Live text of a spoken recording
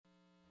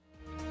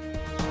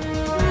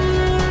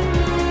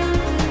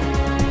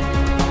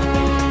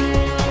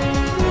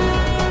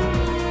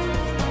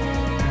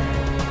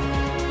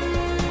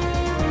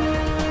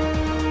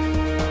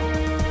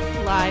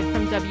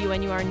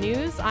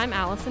I'm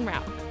Allison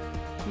Rao.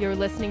 You're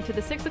listening to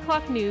the 6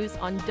 o'clock news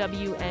on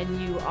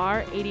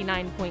WNUR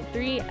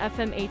 89.3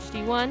 FM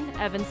HD1,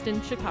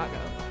 Evanston, Chicago.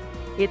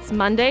 It's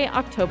Monday,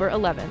 October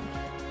 11th.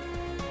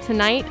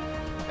 Tonight,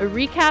 a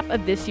recap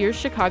of this year's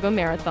Chicago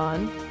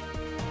Marathon,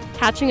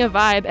 catching a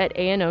vibe at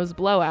A&O's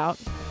Blowout,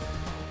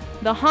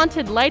 the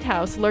haunted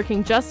lighthouse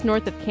lurking just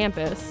north of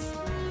campus,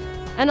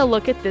 and a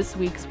look at this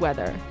week's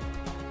weather.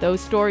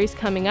 Those stories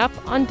coming up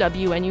on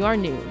WNUR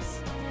News.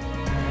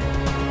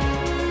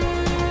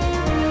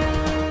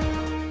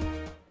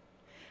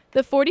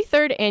 The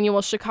 43rd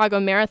annual Chicago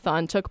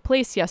Marathon took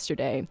place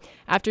yesterday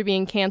after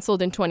being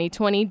canceled in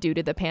 2020 due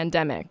to the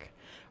pandemic.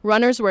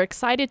 Runners were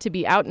excited to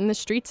be out in the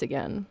streets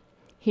again.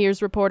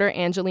 Here's reporter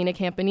Angelina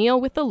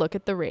Campanile with a look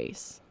at the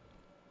race.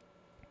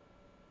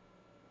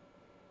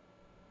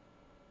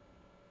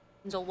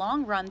 A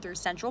long run through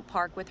Central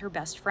Park with her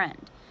best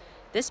friend.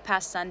 This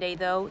past Sunday,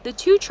 though, the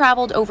two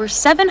traveled over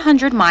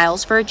 700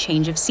 miles for a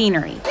change of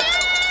scenery.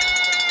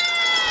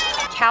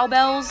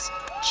 Cowbells,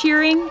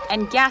 cheering,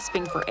 and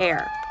gasping for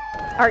air.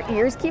 Our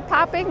ears keep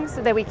popping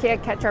so that we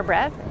can't catch our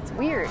breath. It's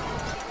weird.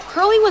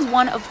 Curly was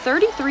one of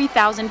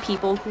 33,000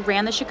 people who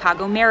ran the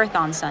Chicago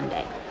Marathon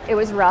Sunday. It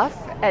was rough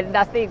and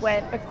nothing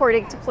went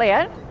according to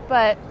plan,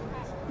 but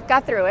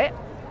got through it.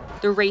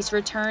 The race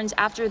returns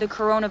after the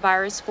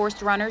coronavirus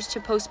forced runners to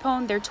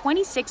postpone their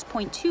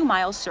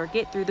 26.2-mile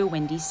circuit through the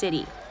Windy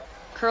City.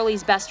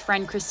 Curly's best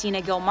friend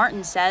Christina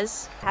Gilmartin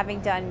says, having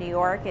done New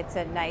York, it's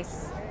a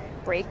nice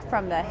break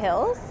from the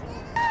hills.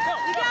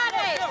 You got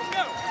it!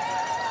 Go.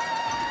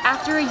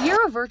 After a year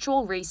of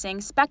virtual racing,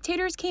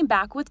 spectators came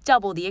back with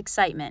double the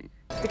excitement.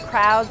 The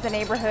crowds, the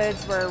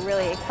neighborhoods were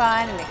really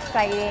fun and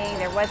exciting.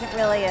 There wasn't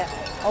really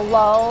a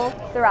lull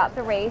throughout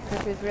the race,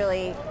 which was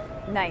really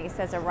nice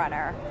as a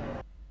runner.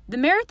 The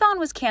marathon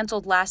was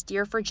canceled last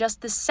year for just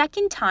the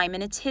second time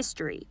in its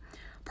history.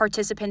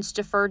 Participants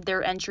deferred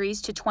their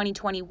entries to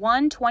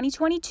 2021,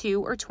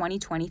 2022, or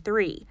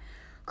 2023.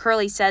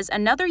 Curly says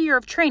another year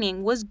of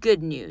training was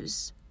good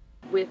news.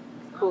 With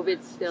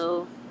COVID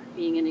still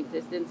being in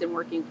existence and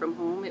working from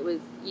home, it was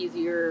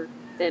easier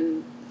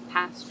than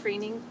past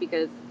trainings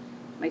because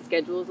my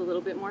schedule is a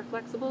little bit more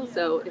flexible.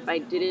 So if I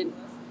didn't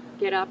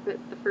get up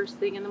at the first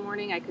thing in the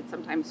morning, I could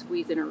sometimes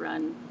squeeze in a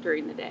run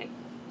during the day.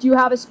 Do you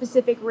have a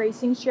specific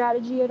racing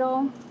strategy at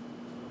all?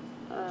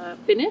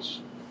 Finish.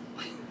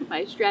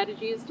 My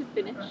strategy is to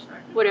finish,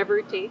 whatever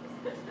it takes.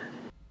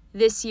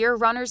 This year,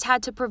 runners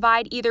had to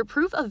provide either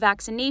proof of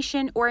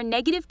vaccination or a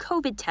negative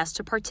COVID test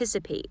to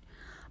participate.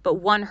 But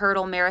one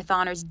hurdle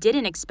marathoners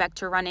didn't expect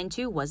to run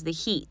into was the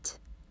heat.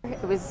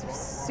 It was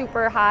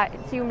super hot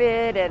and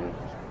humid, and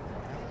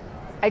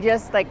I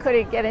just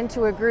couldn't get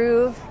into a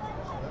groove.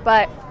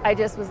 But I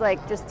just was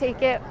just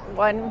take it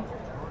one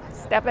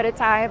step at a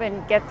time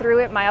and get through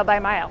it mile by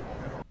mile.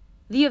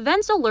 The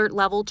event's alert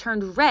level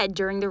turned red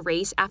during the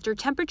race after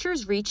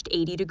temperatures reached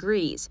 80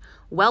 degrees,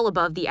 well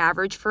above the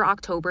average for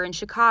October in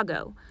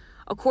Chicago.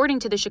 According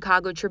to the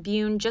Chicago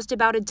Tribune, just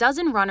about a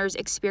dozen runners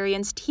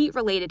experienced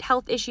heat-related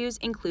health issues,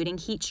 including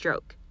heat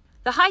stroke.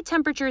 The high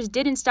temperatures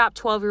didn't stop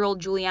 12-year-old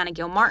Juliana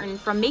Gilmartin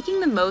from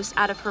making the most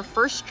out of her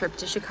first trip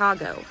to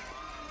Chicago.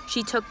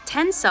 She took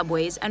 10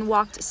 subways and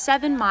walked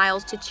 7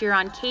 miles to cheer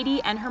on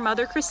Katie and her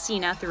mother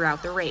Christina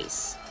throughout the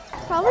race.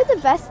 Probably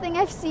the best thing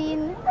I've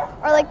seen,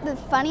 or the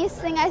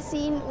funniest thing I've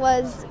seen,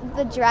 was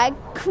the drag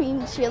queen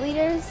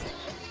cheerleaders.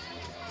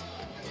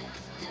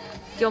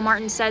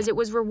 Gilmartin says it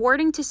was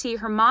rewarding to see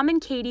her mom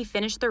and Katie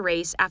finish the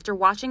race after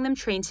watching them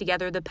train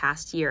together the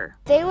past year.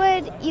 They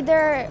would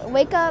either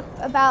wake up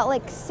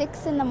about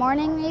 6 in the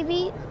morning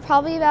maybe,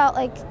 probably about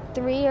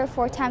 3 or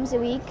 4 times a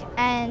week,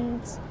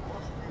 and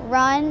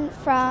run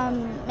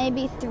from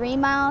maybe 3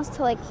 miles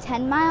to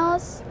 10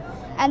 miles.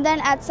 And then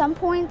at some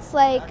points,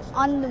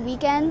 on the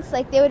weekends,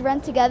 they would run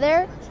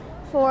together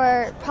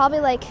for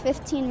probably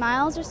 15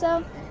 miles or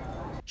so.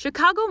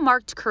 Chicago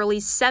marked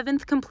Curly's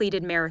 7th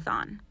completed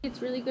marathon.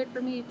 It's really good for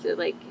me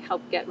to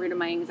help get rid of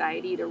my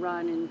anxiety to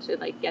run and to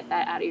get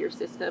that out of your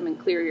system and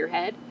clear your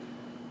head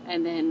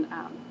and then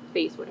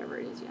face whatever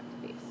it is you have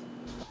to face.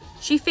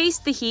 She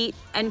faced the heat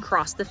and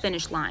crossed the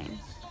finish line.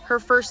 Her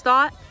first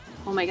thought,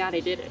 oh my God, I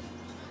did it.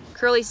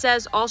 Curly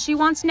says all she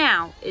wants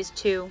now is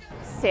to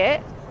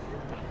sit,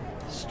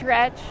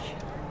 stretch,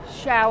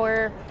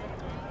 shower,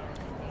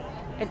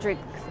 and drink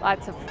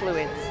lots of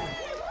fluids.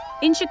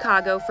 In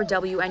Chicago for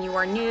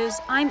WNUR News,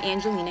 I'm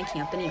Angelina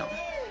Campanile.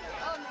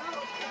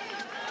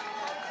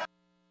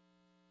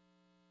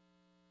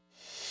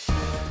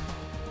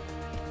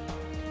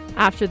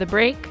 After the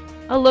break,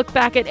 a look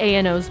back at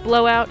A&O's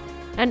Blowout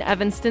and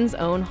Evanston's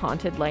own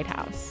haunted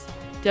lighthouse.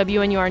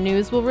 WNUR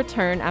News will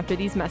return after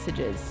these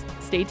messages.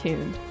 Stay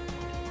tuned.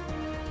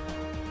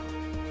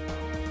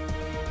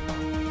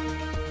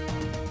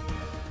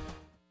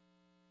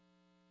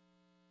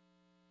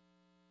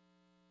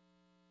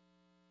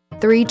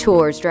 Three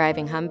tours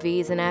driving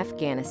Humvees in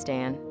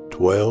Afghanistan.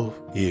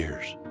 12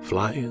 years,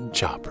 flying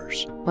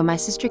choppers. When my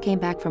sister came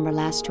back from her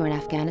last tour in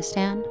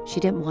Afghanistan,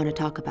 she didn't want to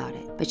talk about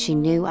it, but she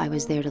knew I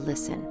was there to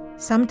listen.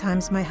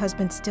 Sometimes my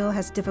husband still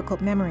has difficult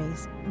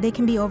memories. They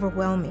can be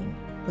overwhelming.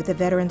 With the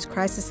Veterans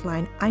Crisis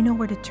Line, I know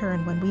where to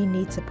turn when we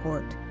need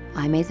support.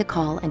 I made the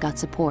call and got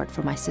support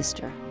for my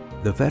sister.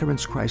 The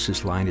Veterans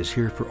Crisis Line is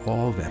here for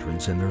all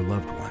veterans and their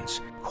loved ones.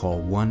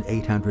 Call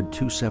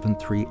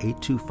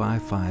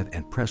 1-800-273-8255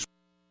 and press.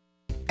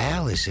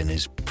 Allison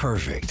is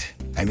perfect.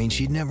 I mean,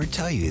 she'd never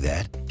tell you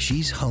that.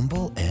 She's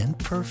humble and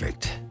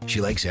perfect.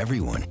 She likes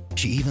everyone.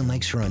 She even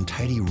likes her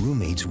untidy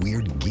roommate's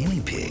weird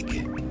guinea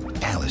pig.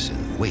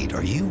 Allison, wait,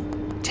 are you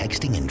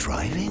texting and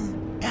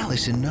driving?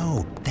 Allison,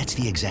 no. That's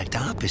the exact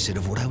opposite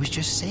of what I was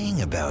just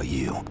saying about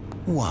you.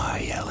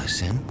 Why,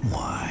 Allison?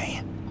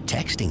 Why?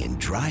 Texting and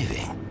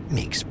driving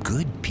makes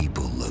good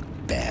people look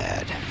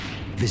bad.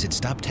 Visit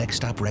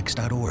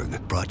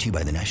StopTextStopWrecks.org, brought to you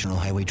by the National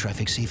Highway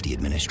Traffic Safety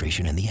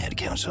Administration and the Ad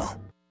Council.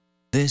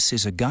 This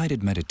is a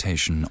guided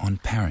meditation on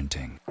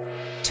parenting.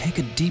 Take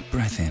a deep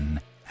breath in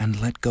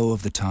and let go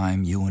of the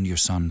time you and your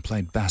son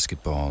played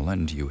basketball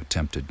and you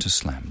attempted to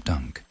slam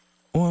dunk.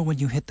 Or when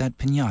you hit that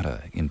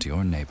piñata into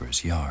your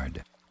neighbor's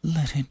yard.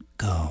 Let it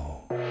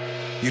go.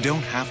 You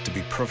don't have to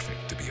be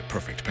perfect to be a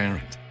perfect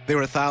parent.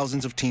 There are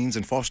thousands of teens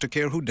in foster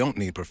care who don't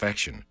need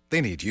perfection. They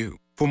need you.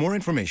 For more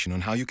information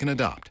on how you can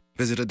adopt,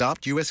 visit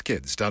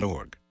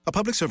adoptuskids.org. A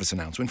public service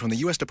announcement from the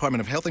U.S. Department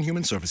of Health and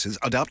Human Services,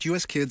 Adopt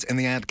U.S. Kids, and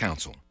the Ad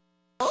Council.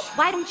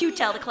 Why don't you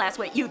tell the class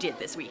what you did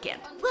this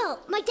weekend? Well,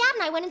 my dad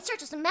and I went in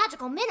search of some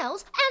magical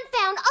minnows and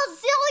found a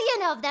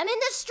zillion of them in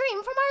the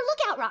stream from our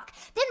lookout rock.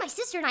 Then my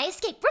sister and I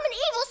escaped from an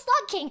evil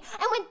slug king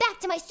and went back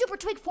to my super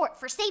twig fort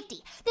for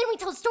safety. Then we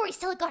told stories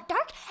till it got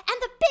dark,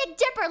 and the Big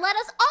Dipper led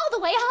us all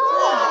the way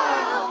home.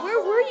 Wow.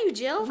 Where were you,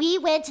 Jill? We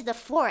went to the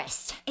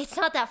forest. It's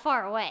not that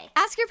far away.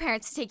 Ask your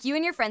parents to take you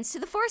and your friends to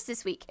the forest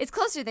this week. It's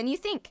closer than you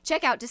think.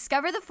 Check out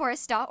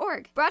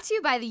discovertheforest.org. Brought to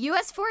you by the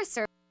U.S. Forest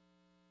Service.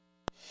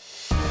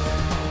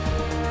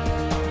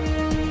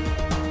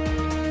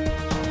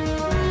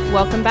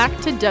 Welcome back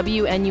to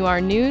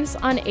WNUR News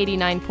on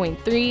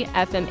 89.3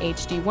 FM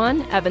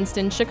HD1,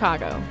 Evanston,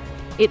 Chicago.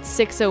 It's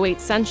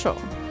 6:08 Central.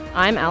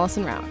 I'm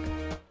Allison Rauch.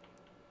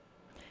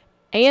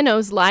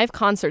 A&O's live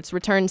concerts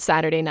returned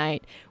Saturday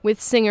night,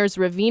 with singers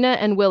Ravina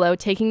and Willow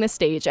taking the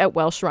stage at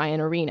Welsh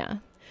Ryan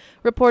Arena.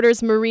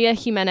 Reporters Maria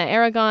Jimena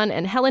Aragon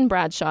and Helen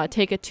Bradshaw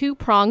take a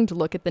two-pronged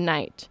look at the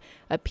night,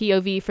 a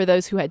POV for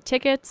those who had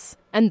tickets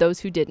and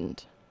those who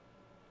didn't.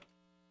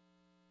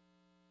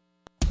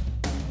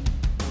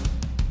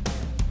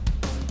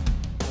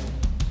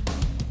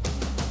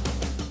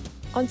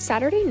 On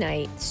Saturday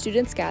night,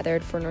 students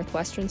gathered for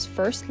Northwestern's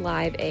first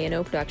live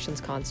A&O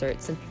Productions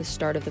concert since the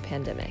start of the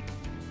pandemic.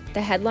 The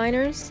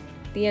headliners,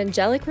 the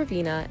angelic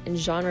Ravina and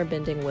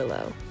genre-bending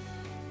Willow.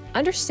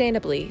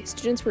 Understandably,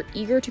 students were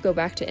eager to go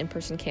back to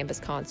in-person campus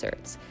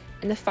concerts,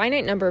 and the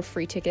finite number of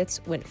free tickets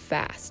went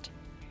fast.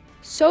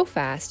 So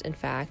fast, in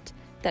fact,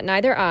 that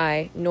neither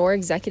I nor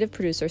executive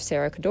producer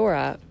Sarah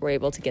Cadora were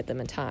able to get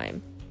them in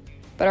time.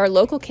 But our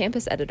local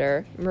campus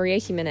editor, Maria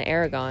Jimena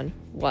Aragon,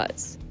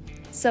 was.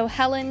 So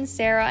Helen,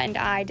 Sarah, and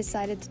I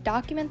decided to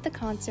document the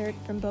concert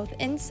from both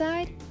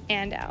inside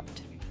and out.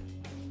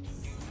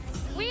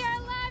 We are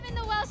live in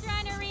the Welsh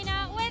Ryan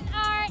Arena with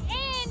our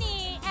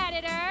A&E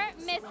editor,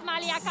 Miss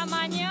Malia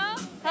Camaño.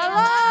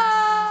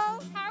 Hello!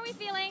 How are we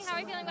feeling? How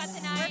are we feeling about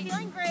tonight? We're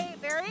feeling great,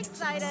 very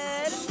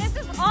excited. This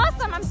is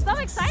awesome. I'm so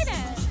excited.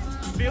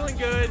 Feeling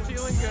good,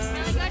 feeling good.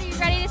 Really good. Are you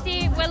ready to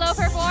see Willow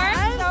perform?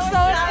 I'm so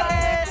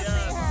excited.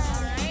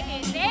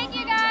 Alrighty. Thank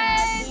you guys.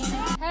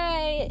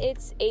 Hey,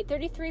 it's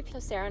 8:33, so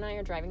Sarah and I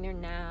are driving there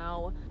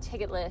now.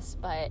 Ticketless,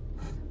 but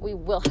we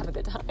will have a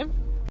good time.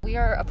 We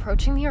are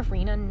approaching the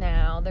arena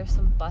now. There's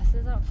some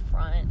buses out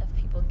front of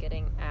people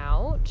getting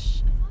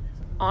out.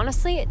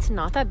 Honestly, it's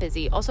not that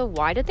busy. Also,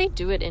 why did they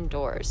do it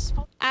indoors?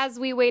 As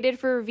we waited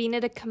for Ravina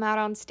to come out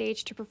on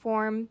stage to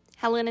perform,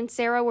 Helen and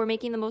Sarah were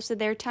making the most of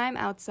their time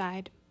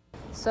outside.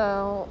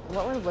 So,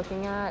 what we're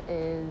looking at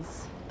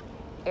is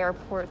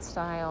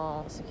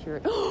airport-style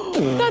security.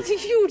 That's a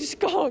huge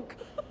skunk!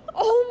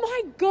 Oh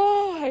my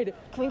god!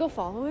 Can we go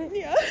follow it?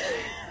 Yeah.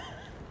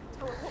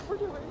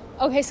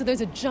 Okay, so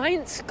there's a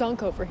giant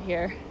skunk over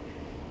here.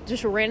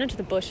 Just ran into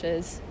the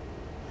bushes.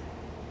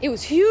 It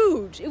was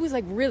huge. It was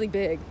like really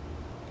big.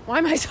 Why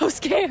am I so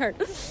scared?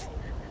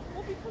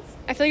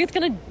 I feel like it's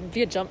gonna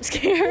be a jump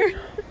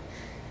scare.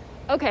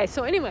 Okay,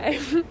 so anyway,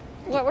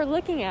 what we're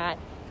looking at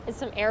is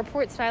some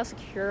airport-style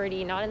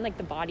security, not in like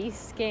the body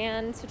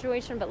scan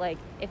situation, but like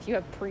if you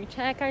have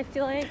pre-check, I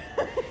feel like.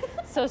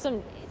 So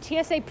some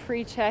TSA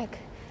pre-check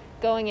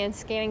going in,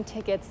 scanning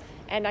tickets,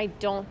 and I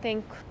don't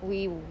think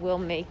we will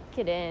make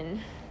it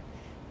in.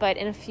 But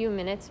in a few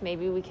minutes,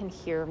 maybe we can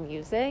hear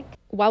music.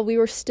 While we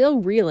were still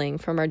reeling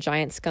from our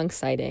giant skunk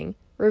sighting,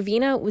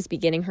 Ravina was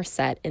beginning her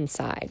set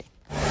inside.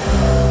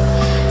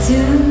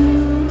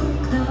 Too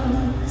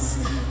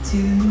close to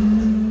you.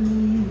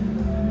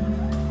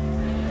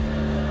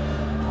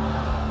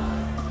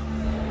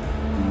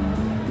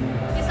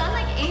 You sound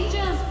like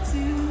angels.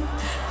 Too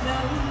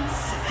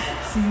close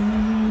I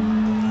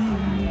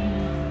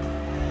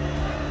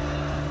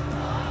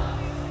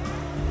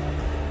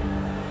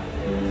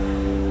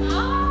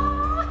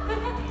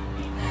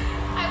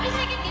wish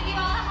I could give you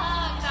all a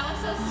hug. That was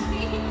so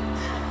sweet.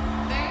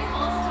 Very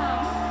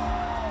wholesome.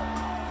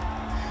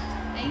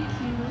 Thank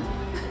you.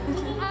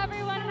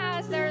 Everyone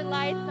has their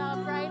lights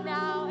up right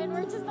now, and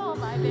we're just all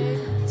vibing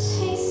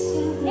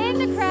in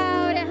the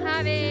crowd,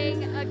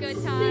 having a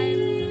good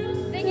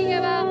time, thinking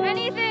about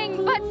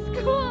anything but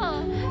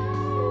school.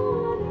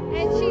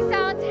 And she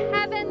sounds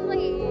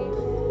heavenly.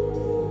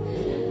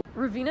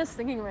 Ravina's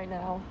singing right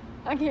now.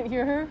 I can't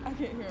hear her. I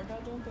can't hear her,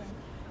 God, don't think.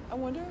 I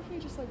wonder if we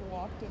just like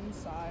walked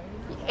inside.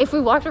 If we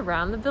walked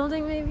around the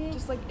building, maybe?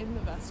 Just like in the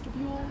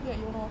vestibule? Yeah,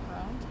 you wanna walk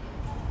around?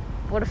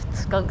 What if the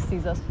skunk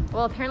sees us?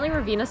 Well, apparently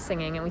Ravina's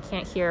singing and we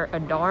can't hear a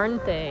darn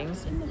thing.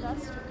 Just in the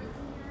vestibule.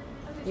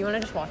 You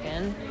wanna just walk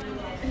in?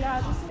 Yeah,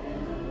 just...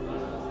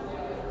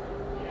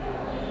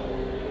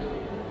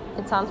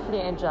 It sounds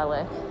pretty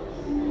angelic.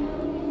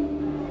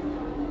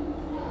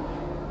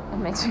 It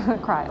makes me want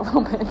to cry a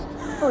little bit.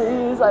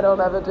 Please, I don't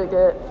have a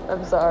ticket.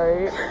 I'm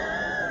sorry.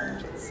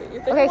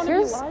 Okay,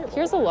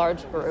 here's a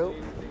large group.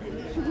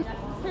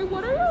 Hey,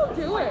 what are y'all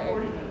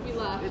doing? We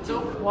left. It's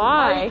over.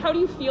 Why? How do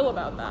you feel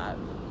about that?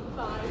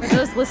 For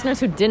those listeners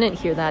who didn't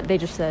hear that, they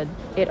just said,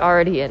 it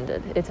already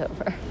ended. It's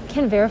over.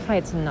 Can verify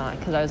it's not,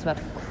 because I was about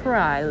to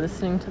cry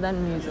listening to that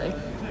music.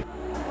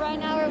 Right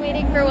now we're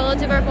waiting for Willow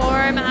to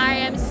perform. I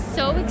am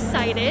so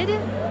excited,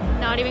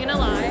 not even gonna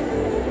lie.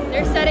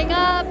 They're setting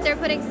up, they're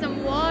putting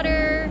some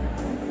water.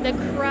 The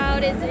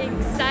crowd is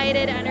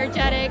excited,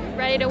 energetic,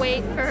 ready to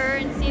wait for her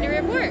and see the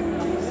report.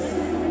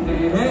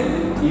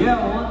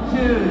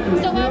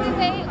 So while we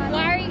wait,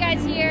 why are you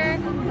guys here?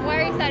 What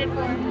are you excited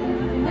for?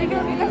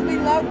 Because we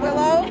love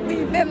Willow.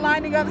 We've been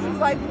lining up since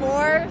like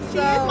 4. She is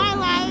my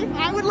life.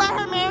 I would let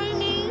her marry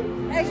me.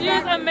 She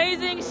is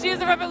amazing. She is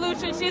a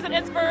revolution. She is an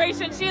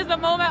inspiration. She is the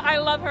moment. I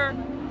love her.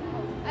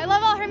 I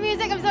love all her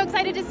music. I'm so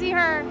excited to see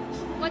her.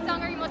 What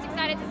song are you most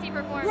excited to see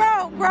perform?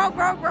 Grow.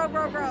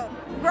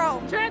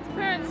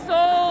 Transparent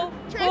Soul.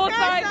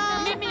 Bullseye.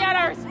 Meet me at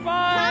our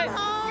spot. You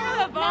know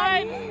the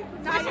vibe.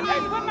 If you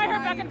guys whip my hair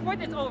back and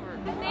forth, it's over.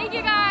 Thank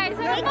you guys.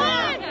 Have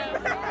fun.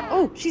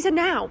 Oh, she said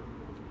now.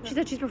 She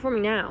said she's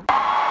performing now.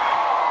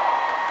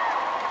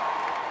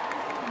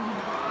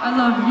 I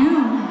love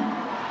you.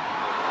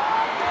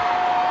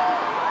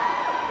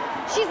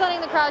 She's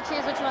letting the crowd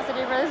choose what she wants to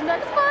do for this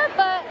next part,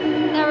 but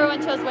everyone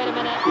chose wait a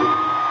minute.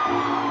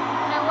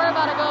 And we're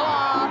about to go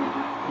off.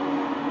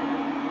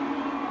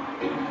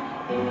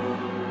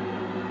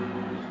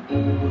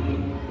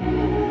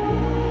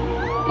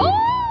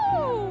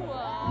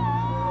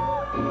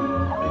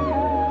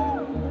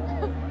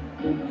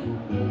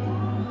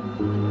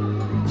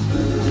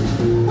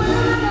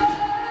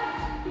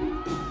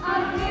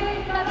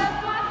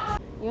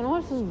 You wanna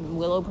watch some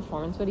Willow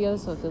performance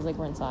videos so it feels like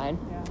we're inside?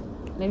 Yeah.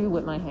 Maybe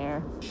whip my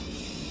hair.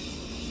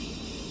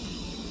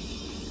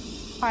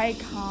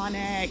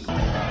 Iconic.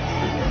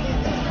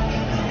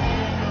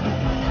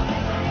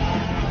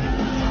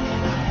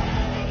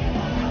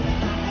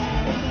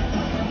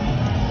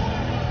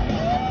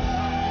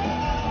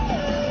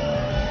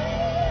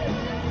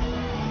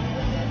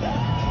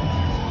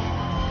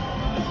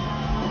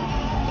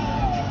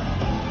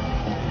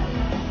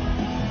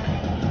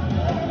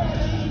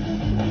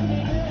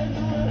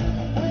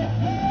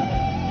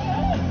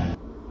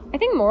 I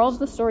think moral of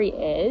the story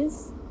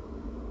is,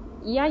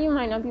 yeah, you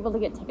might not be able to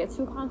get tickets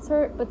to a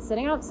concert, but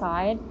sitting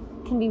outside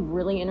can be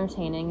really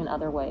entertaining in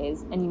other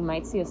ways, and you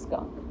might see a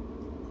skunk.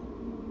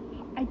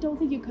 I don't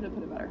think you could have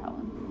put it better,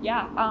 Helen.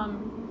 Yeah,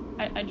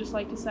 I'd just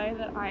like to say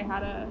that I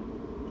had a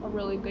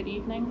really good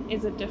evening.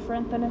 Is it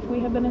different than if we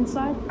had been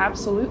inside?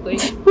 Absolutely.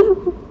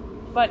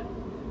 But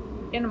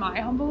in my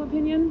humble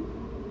opinion,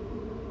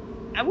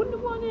 I wouldn't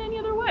have wanted it any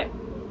other way.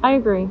 I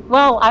agree.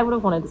 Well, I would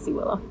have wanted to see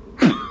Willow.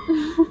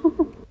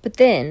 But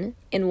then,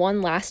 in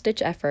one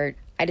last-ditch effort,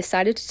 I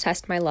decided to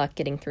test my luck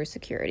getting through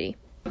security.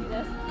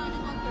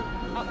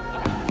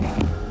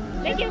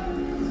 Thank you.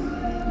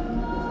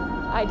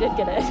 I did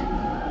get it.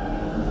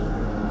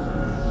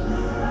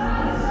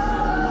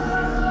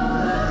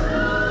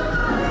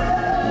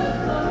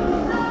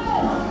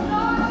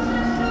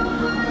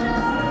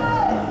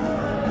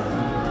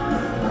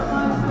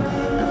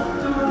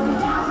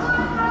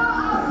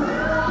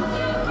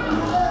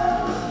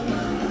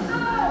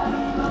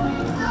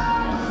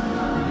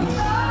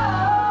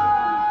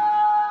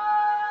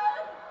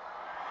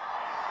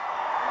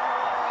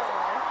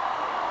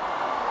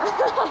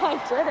 I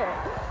did it.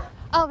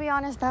 I'll be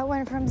honest, that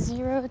went from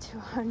 0 to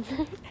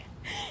 100.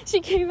 She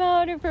came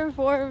out and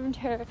performed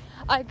her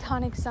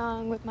iconic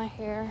song with my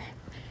hair.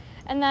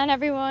 And then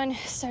everyone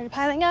started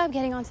piling up,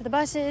 getting onto the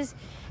buses.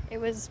 It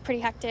was pretty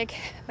hectic,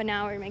 but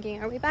now we're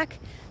making our way back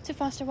to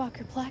Foster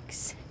Walker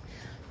Plex.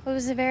 It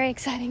was a very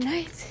exciting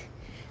night.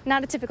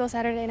 Not a typical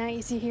Saturday night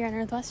you see here at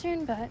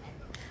Northwestern, but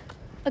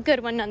a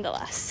good one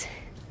nonetheless.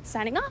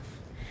 Signing off,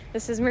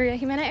 this is Maria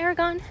Jimena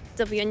Aragon,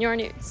 WNUR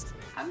News.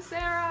 I'm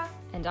Sarah.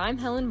 And I'm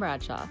Helen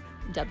Bradshaw,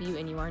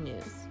 WNUR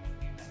News.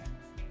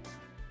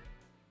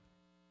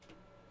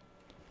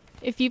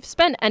 If you've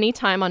spent any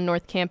time on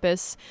North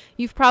Campus,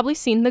 you've probably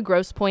seen the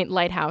Grosse Pointe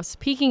Lighthouse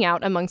peeking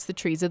out amongst the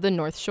trees of the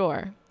North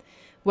Shore.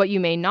 What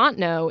you may not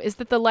know is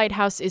that the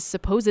lighthouse is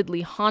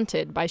supposedly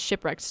haunted by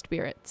shipwrecked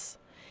spirits.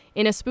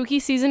 In a Spooky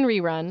Season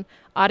rerun,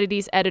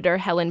 Oddities editor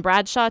Helen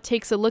Bradshaw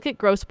takes a look at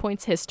Grosse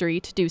Pointe's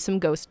history to do some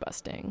ghost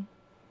busting.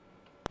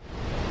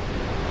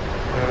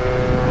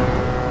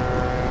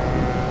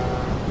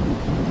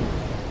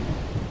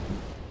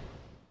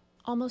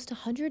 Almost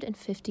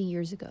 150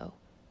 years ago,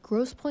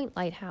 Grosse Pointe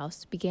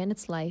Lighthouse began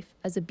its life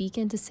as a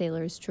beacon to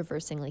sailors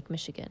traversing Lake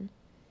Michigan.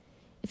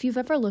 If you've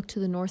ever looked to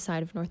the north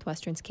side of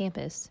Northwestern's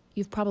campus,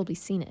 you've probably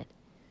seen it.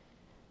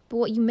 But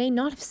what you may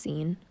not have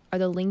seen are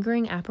the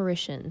lingering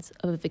apparitions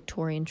of a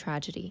Victorian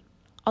tragedy.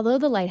 Although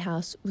the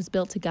lighthouse was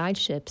built to guide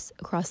ships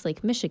across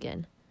Lake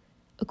Michigan,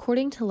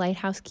 according to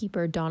lighthouse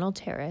keeper Donald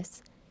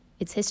Terrace,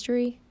 its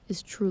history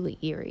is truly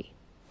eerie.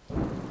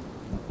 Well,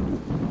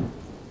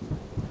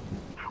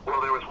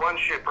 there was one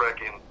shipwreck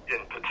in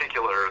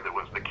particular that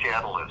was the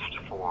catalyst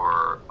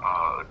for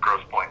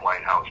Grosse Pointe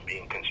Lighthouse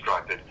being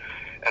constructed,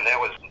 and that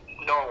was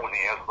known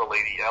as the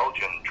Lady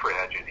Elgin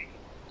tragedy,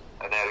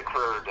 and that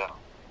occurred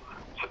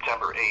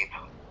September 8th,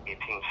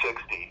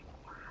 1860.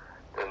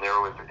 And there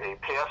was a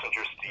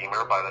passenger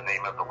steamer by the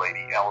name of the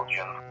Lady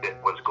Elgin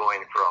that was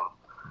going from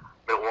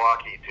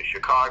Milwaukee to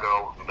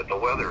Chicago, but the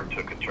weather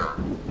took a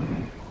turn,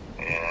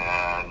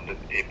 and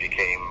it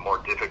became more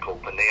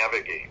difficult to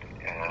navigate.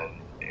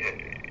 And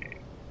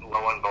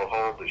lo and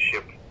behold, the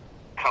ship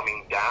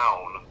coming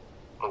down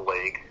the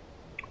lake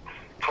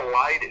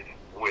collided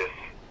with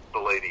the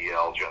Lady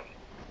Elgin,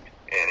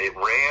 and it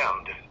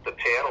rammed the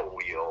paddle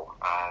wheel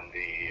on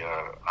the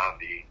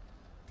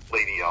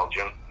Lady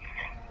Elgin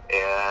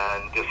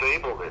and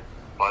disabled it.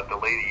 But the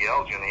Lady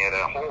Elgin had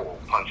a hole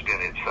punched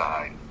in its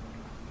side,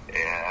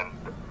 and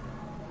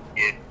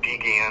it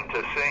began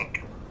to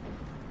sink.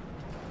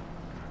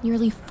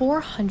 Nearly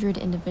 400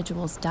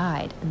 individuals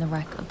died in the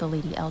wreck of the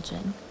Lady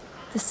Elgin,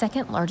 the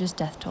second largest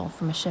death toll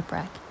from a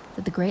shipwreck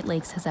that the Great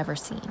Lakes has ever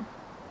seen.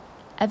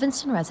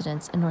 Evanston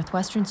residents and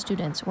Northwestern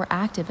students were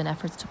active in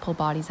efforts to pull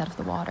bodies out of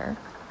the water.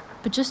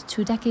 But just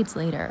 2 decades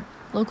later,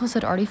 locals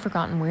had already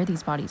forgotten where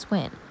these bodies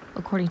went,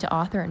 according to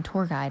author and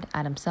tour guide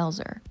Adam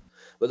Selzer.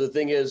 But the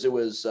thing is, it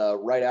was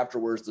right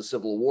afterwards the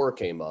Civil War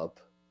came up,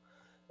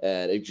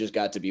 and it just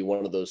got to be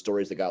one of those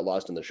stories that got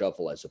lost in the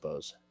shuffle, I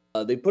suppose.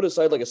 They put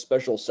aside like a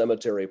special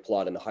cemetery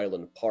plot in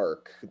Highland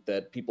Park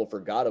that people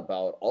forgot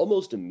about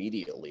almost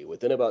immediately.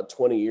 Within about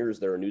 20 years,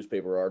 there are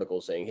newspaper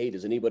articles saying, hey,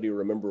 does anybody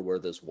remember where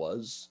this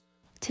was?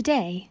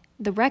 Today,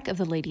 the wreck of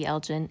the Lady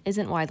Elgin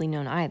isn't widely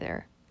known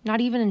either, not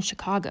even in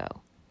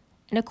Chicago.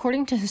 And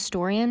according to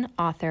historian,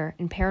 author,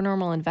 and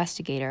paranormal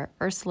investigator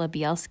Ursula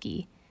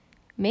Bielski,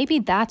 maybe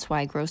that's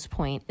why Grosse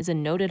Pointe is a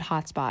noted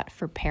hotspot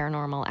for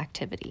paranormal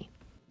activity.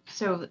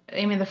 So,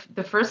 I mean,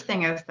 the first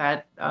thing is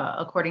that,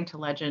 according to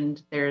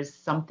legend, there's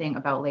something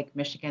about Lake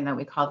Michigan that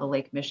we call the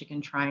Lake Michigan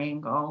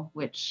Triangle,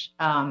 which,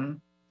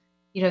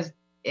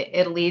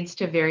 it leads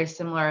to very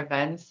similar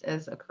events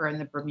as occur in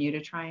the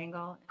Bermuda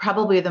Triangle.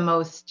 Probably the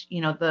most,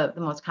 the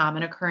most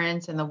common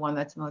occurrence and the one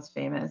that's most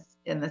famous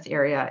in this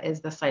area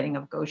is the sighting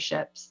of ghost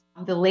ships.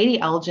 The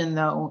Lady Elgin,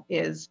 though,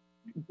 is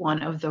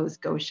one of those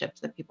ghost ships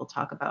that people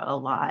talk about a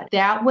lot.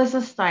 That was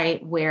a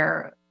site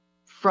where,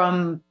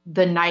 from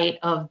the night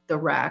of the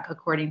wreck,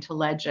 according to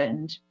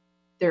legend,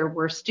 there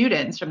were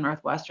students from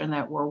Northwestern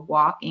that were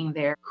walking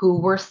there who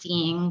were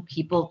seeing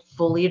people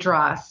fully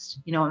dressed,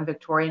 in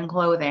Victorian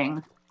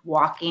clothing,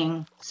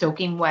 walking,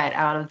 soaking wet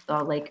out of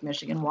the Lake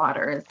Michigan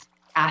waters,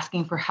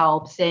 asking for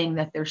help, saying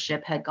that their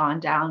ship had gone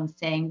down,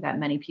 saying that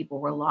many people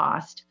were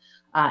lost,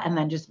 and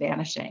then just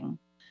vanishing.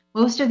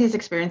 Most of these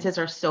experiences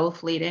are so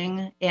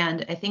fleeting,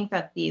 and I think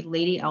that the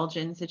Lady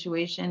Elgin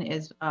situation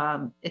is,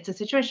 it's a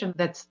situation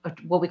that's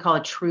what we call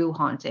a true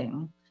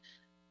haunting.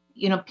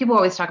 People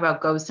always talk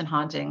about ghosts and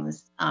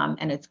hauntings,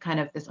 and it's kind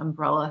of this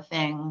umbrella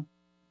thing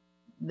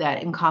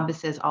that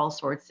encompasses all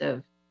sorts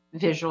of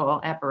visual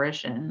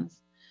apparitions.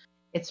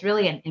 It's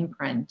really an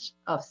imprint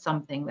of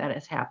something that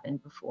has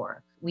happened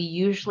before. We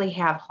usually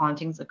have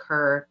hauntings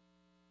occur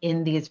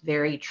in these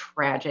very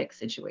tragic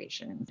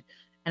situations.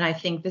 And I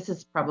think this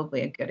is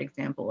probably a good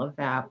example of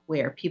that,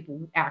 where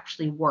people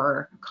actually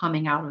were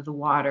coming out of the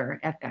water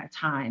at that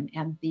time,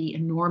 and the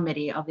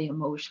enormity of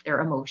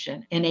their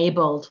emotion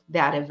enabled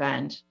that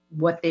event,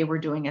 what they were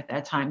doing at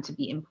that time, to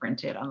be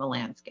imprinted on the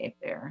landscape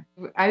there.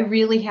 I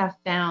really have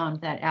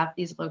found that at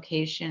these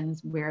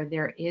locations where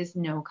there is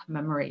no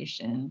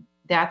commemoration,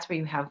 that's where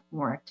you have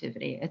more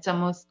activity. It's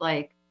almost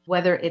like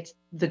whether it's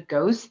the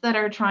ghosts that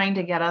are trying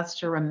to get us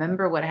to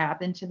remember what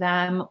happened to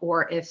them,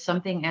 or if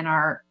something in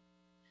our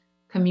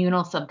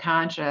communal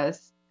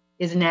subconscious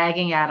is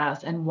nagging at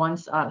us and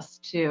wants us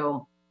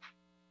to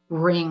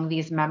bring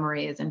these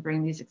memories and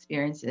bring these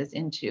experiences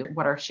into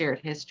what our shared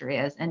history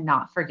is and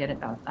not forget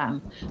about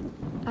them.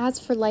 As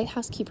for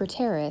Lighthouse Keeper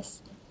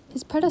Terrace,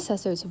 his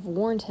predecessors have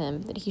warned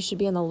him that he should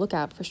be on the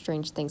lookout for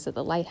strange things at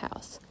the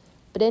lighthouse.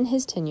 But in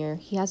his tenure,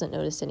 he hasn't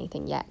noticed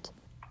anything yet.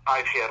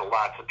 I've had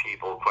lots of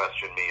people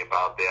question me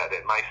about that,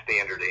 and my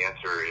standard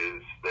answer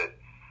is that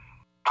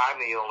I'm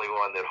the only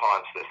one that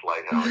haunts this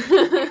lighthouse.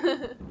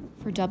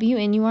 For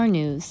WNUR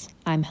News,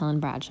 I'm Helen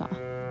Bradshaw.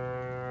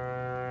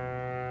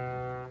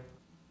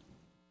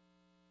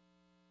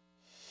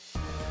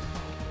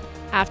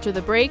 After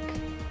the break,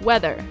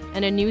 weather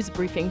and a news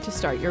briefing to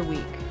start your week.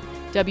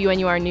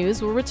 WNUR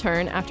News will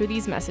return after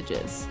these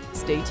messages.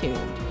 Stay tuned.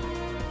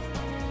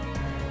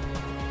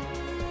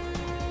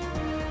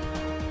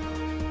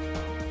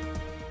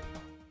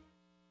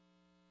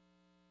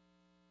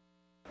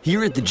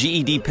 Here at the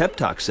GED Pep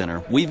Talk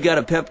Center, we've got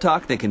a pep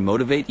talk that can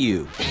motivate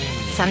you.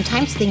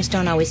 Sometimes things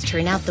don't always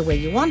turn out the way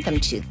you want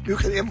them to. You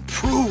can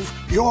improve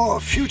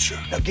your future.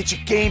 Now get your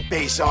game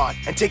face on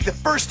and take the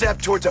first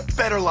step towards a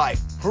better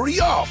life. Hurry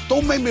up.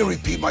 Don't make me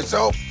repeat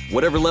myself.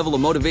 Whatever level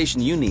of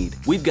motivation you need,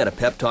 we've got a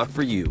pep talk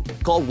for you.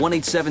 Call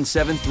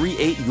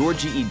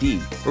 1-877-38-YOUR-GED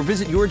or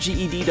visit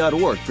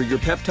yourged.org for your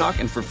pep talk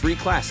and for free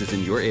classes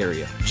in your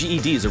area.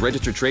 GED is a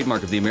registered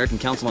trademark of the American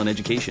Council on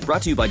Education,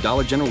 brought to you by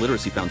Dollar General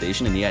Literacy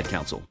Foundation and the Ad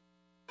Council.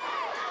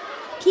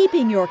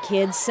 Keeping your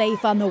kids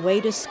safe on the way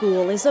to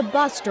school is a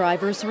bus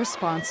driver's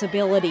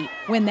responsibility.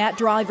 When that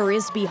driver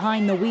is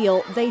behind the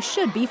wheel, they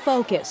should be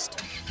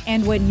focused.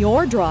 And when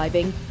you're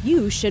driving,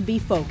 you should be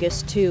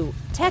focused too.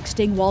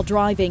 Texting while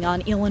driving on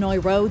Illinois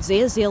roads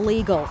is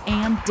illegal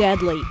and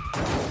deadly.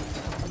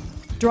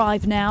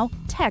 Drive now,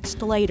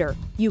 text later.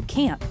 You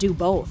can't do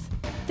both.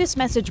 This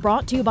message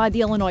brought to you by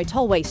the Illinois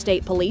Tollway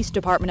State Police,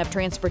 Department of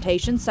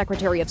Transportation,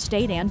 Secretary of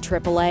State, and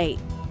AAA.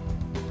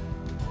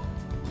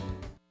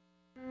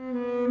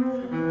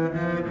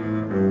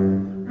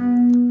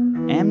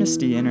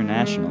 Amnesty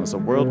International is a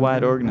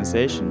worldwide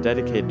organization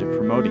dedicated to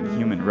promoting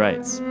human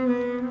rights.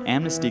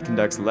 Amnesty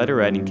conducts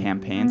letter-writing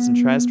campaigns and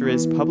tries to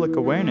raise public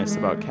awareness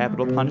about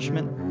capital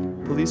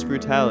punishment, police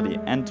brutality,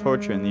 and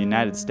torture in the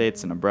United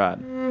States and abroad.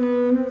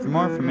 For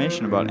more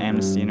information about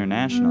Amnesty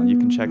International, you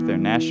can check their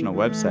national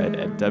website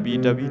at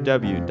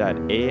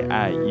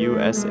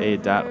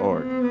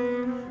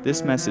www.aiusa.org.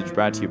 This message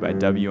brought to you by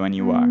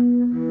WNUR.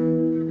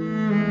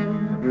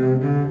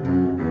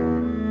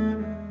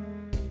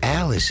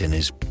 Allison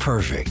is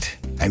perfect.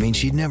 I mean,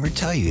 she'd never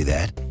tell you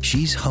that.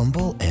 She's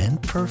humble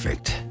and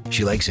perfect.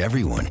 She likes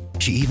everyone.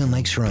 She even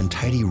likes her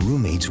untidy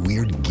roommate's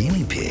weird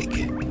guinea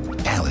pig.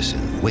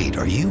 Allison, wait,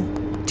 are you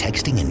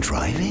texting and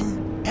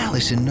driving?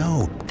 Allison,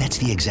 no. That's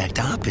the exact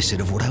opposite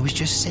of what I was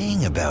just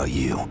saying about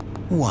you.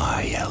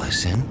 Why,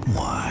 Allison?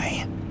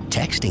 Why?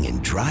 Texting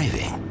and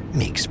driving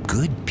makes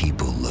good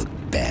people look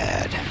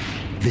bad.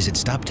 Visit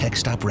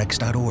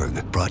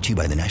StopTextStopWrecks.org. Brought to you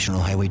by the National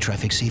Highway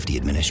Traffic Safety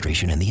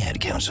Administration and the Ad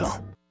Council.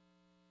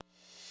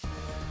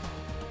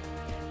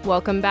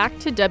 Welcome back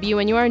to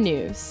WNUR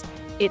News.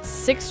 It's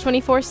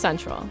 6:24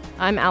 Central.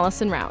 I'm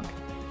Allison Rauch.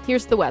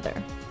 Here's the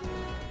weather.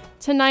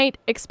 Tonight,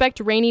 expect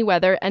rainy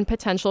weather and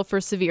potential for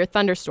severe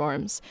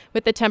thunderstorms,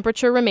 with the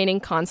temperature remaining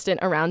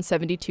constant around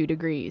 72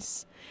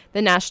 degrees.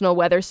 The National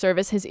Weather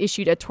Service has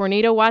issued a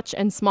tornado watch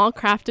and small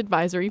craft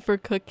advisory for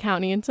Cook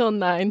County until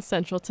 9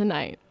 Central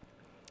tonight.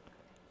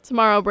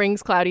 Tomorrow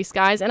brings cloudy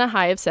skies and a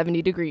high of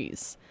 70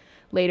 degrees.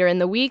 Later in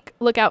the week,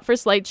 look out for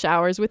slight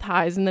showers with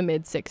highs in the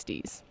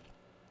mid-60s.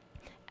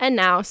 And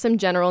now, some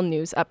general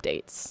news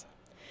updates.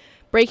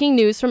 Breaking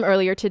news from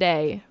earlier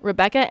today,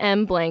 Rebecca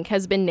M. Blank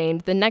has been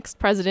named the next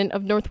president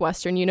of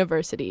Northwestern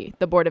University,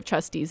 the Board of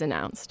Trustees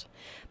announced.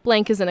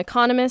 Blank is an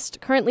economist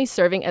currently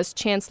serving as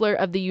chancellor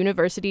of the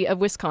University of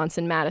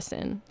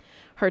Wisconsin-Madison.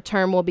 Her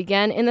term will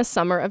begin in the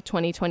summer of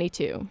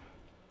 2022.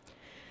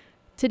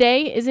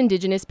 Today is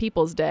Indigenous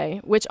Peoples Day,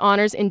 which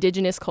honors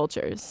indigenous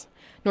cultures.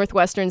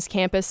 Northwestern's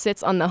campus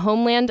sits on the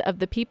homeland of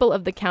the people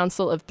of the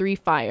Council of Three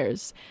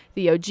Fires,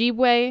 the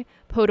Ojibwe,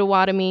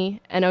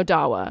 Potawatomi, and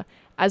Odawa,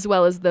 as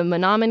well as the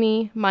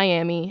Menominee,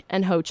 Miami,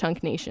 and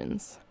Ho-Chunk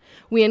nations.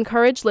 We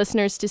encourage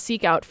listeners to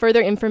seek out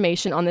further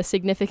information on the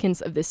significance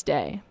of this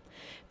day.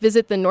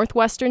 Visit the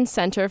Northwestern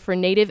Center for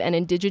Native and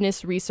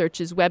Indigenous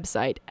Research's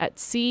website at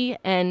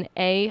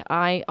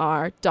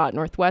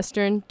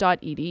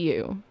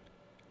cnair.northwestern.edu.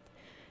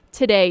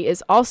 Today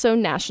is also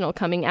National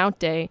Coming Out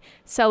Day,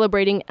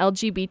 celebrating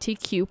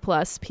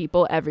LGBTQ+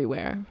 people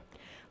everywhere.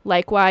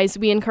 Likewise,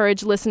 we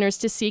encourage listeners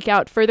to seek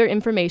out further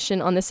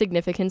information on the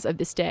significance of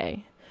this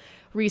day.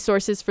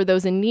 Resources for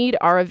those in need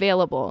are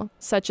available,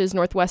 such as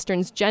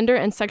Northwestern's Gender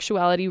and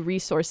Sexuality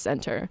Resource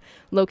Center,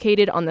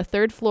 located on the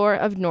 3rd floor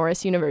of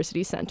Norris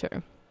University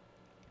Center.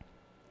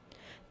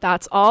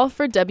 That's all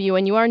for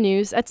WNUR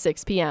News at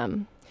 6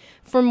 p.m.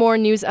 For more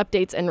news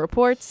updates and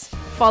reports,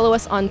 follow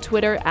us on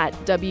Twitter at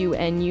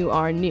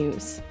WNUR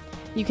News.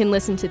 You can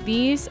listen to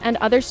these and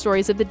other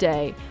stories of the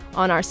day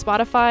on our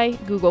Spotify,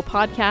 Google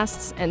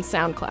Podcasts, and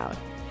SoundCloud.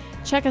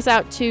 Check us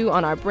out, too,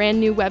 on our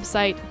brand new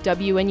website,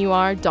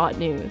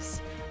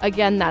 WNUR.news.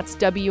 Again, that's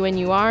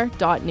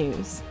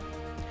WNUR.news.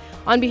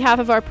 On behalf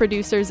of our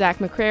producer, Zach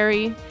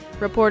McCrary,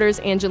 reporters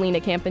Angelina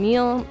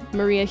Campanile,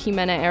 Maria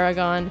Jimena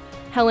Aragon,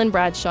 Helen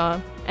Bradshaw,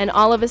 and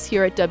all of us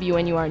here at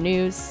WNUR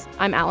News,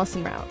 I'm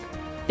Allison Rauch.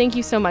 Thank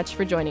you so much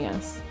for joining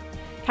us.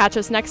 Catch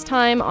us next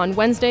time on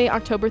Wednesday,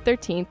 October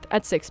 13th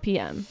at 6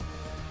 p.m.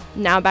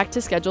 Now back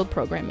to scheduled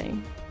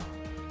programming.